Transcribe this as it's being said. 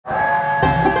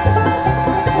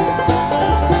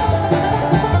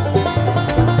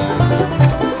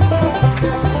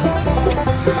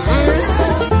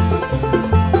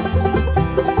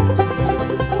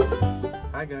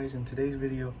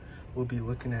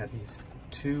looking at these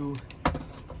two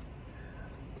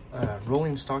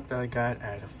rolling stock that I got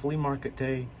at a flea market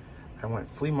day. I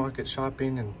went flea market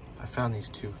shopping and I found these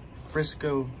two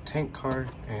Frisco tank car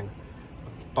and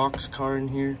a box car in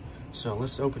here. So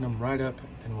let's open them right up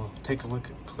and we'll take a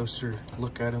closer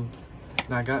look at them.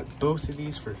 And I got both of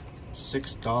these for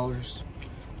 $6.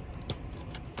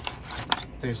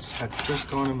 They just had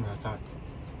Frisco on them and I thought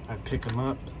I'd pick them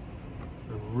up.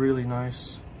 They're really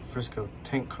nice Frisco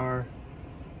tank car.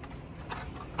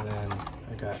 And then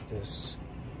I got this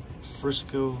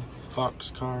Frisco box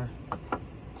car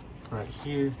right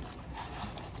here.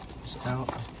 It's out.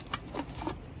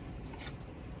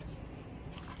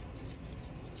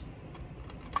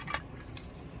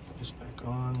 This back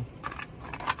on.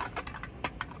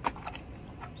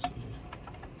 Let's see.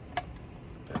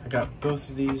 I got both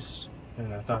of these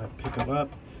and I thought I'd pick them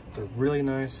up. They're really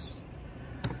nice.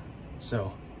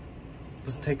 So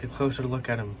let's take a closer look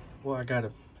at them. Well, I got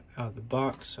them out of the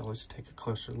box, so let's take a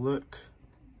closer look.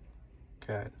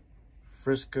 Got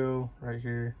Frisco right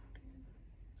here.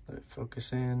 Let it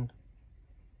focus in.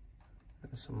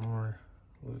 And some more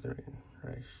leathering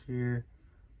right here.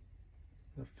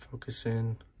 Let it focus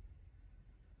in.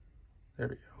 There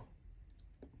we go.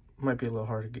 Might be a little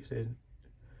hard to get it.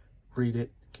 Read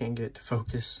it. Can't get it to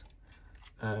focus.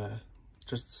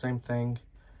 Just the same thing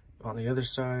on the other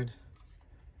side.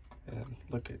 And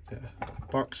look at the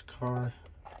box car.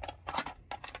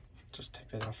 Just take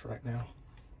that off right now.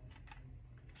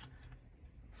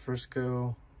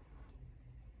 Frisco.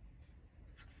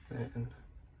 And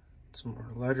some more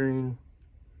lettering.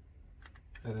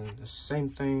 And then the same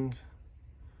thing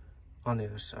on the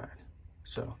other side.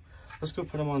 So let's go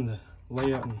put them on the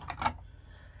layout and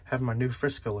have my new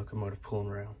Frisco locomotive pulling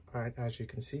around. All right, as you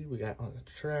can see, we got on the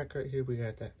track right here, we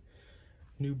got that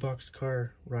new box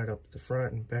car right up the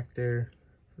front, and back there,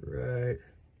 right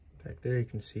back there, you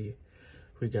can see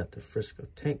we got the Frisco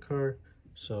tank car.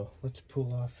 So let's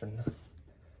pull off and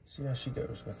see how she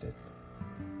goes with it.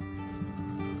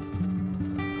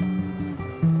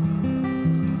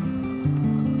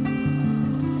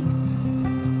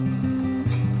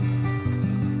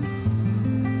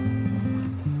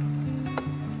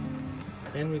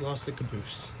 And we lost the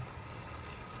caboose.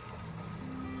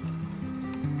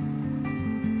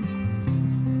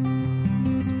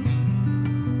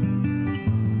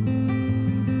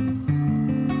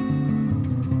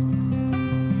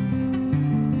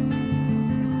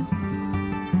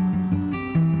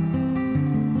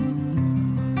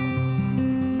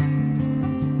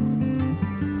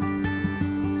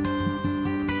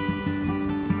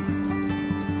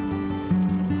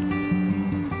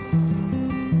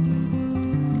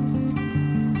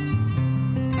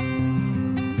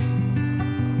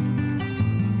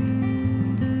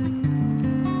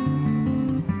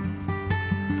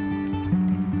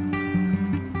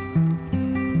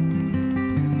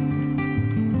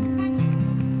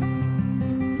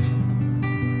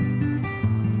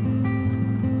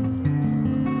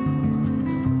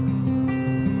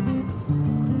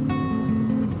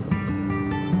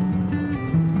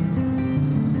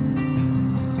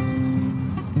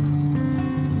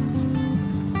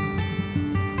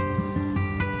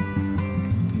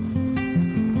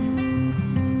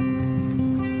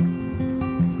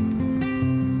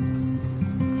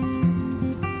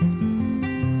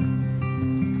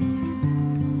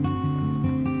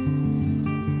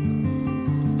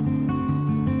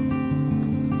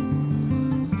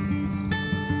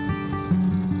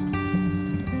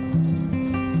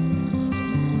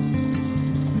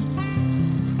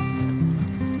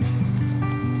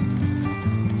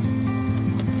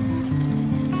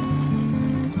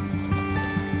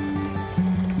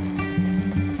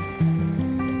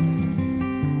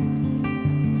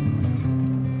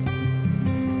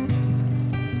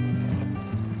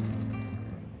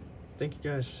 Thank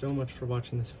you guys so much for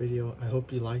watching this video. I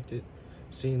hope you liked it.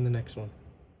 See you in the next one.